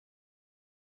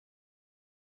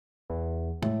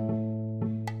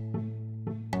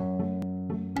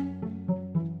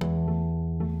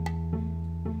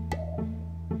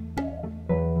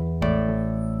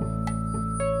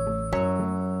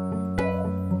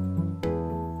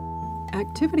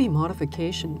Activity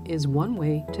modification is one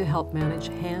way to help manage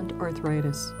hand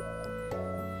arthritis.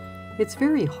 It's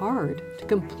very hard to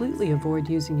completely avoid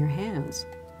using your hands,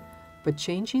 but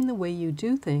changing the way you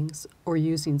do things or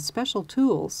using special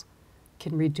tools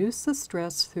can reduce the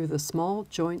stress through the small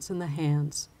joints in the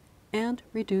hands and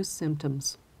reduce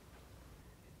symptoms.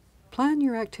 Plan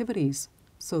your activities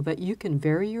so that you can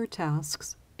vary your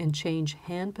tasks and change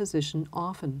hand position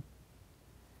often.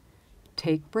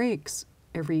 Take breaks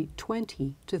every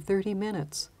 20 to 30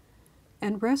 minutes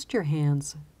and rest your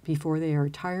hands before they are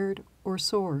tired or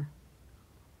sore.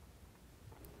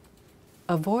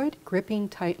 Avoid gripping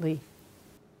tightly.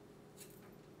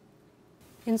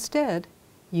 Instead,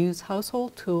 use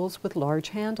household tools with large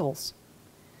handles.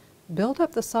 Build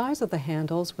up the size of the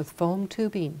handles with foam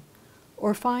tubing,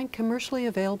 or find commercially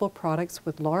available products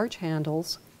with large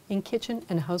handles in kitchen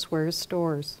and housewares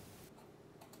stores.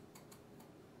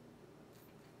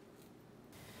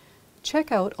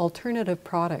 Check out alternative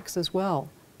products as well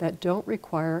that don't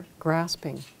require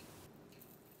grasping.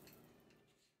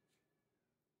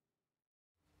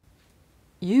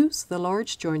 Use the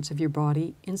large joints of your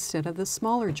body instead of the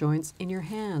smaller joints in your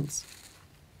hands.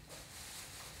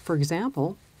 For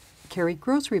example, carry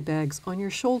grocery bags on your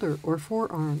shoulder or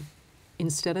forearm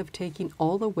instead of taking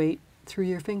all the weight through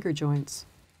your finger joints.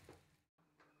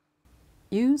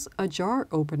 Use a jar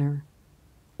opener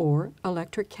or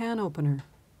electric can opener.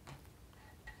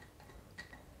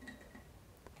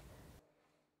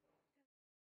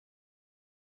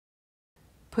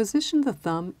 Position the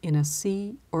thumb in a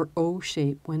C or O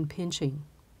shape when pinching.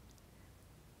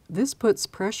 This puts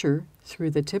pressure through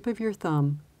the tip of your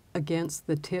thumb against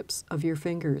the tips of your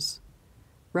fingers,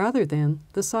 rather than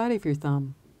the side of your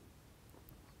thumb.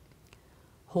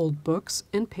 Hold books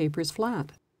and papers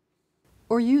flat,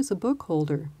 or use a book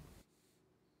holder.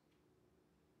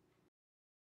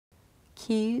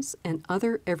 Keys and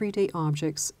other everyday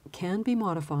objects can be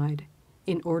modified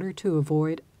in order to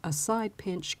avoid a side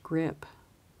pinch grip.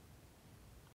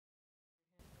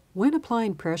 When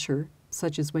applying pressure,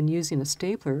 such as when using a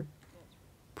stapler,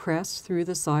 press through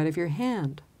the side of your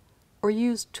hand or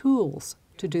use tools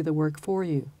to do the work for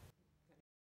you.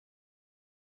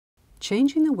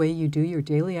 Changing the way you do your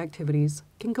daily activities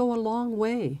can go a long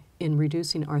way in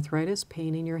reducing arthritis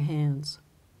pain in your hands.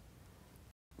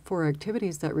 For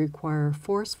activities that require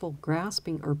forceful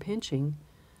grasping or pinching,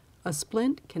 a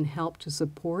splint can help to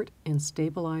support and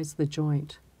stabilize the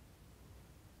joint,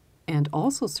 and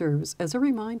also serves as a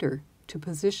reminder to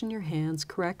position your hands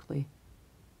correctly.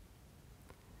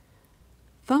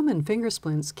 Thumb and finger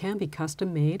splints can be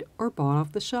custom made or bought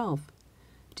off the shelf,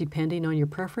 depending on your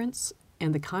preference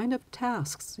and the kind of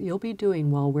tasks you'll be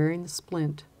doing while wearing the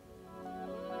splint.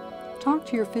 Talk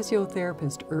to your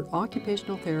physiotherapist or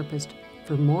occupational therapist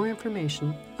for more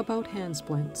information about hand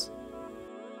splints.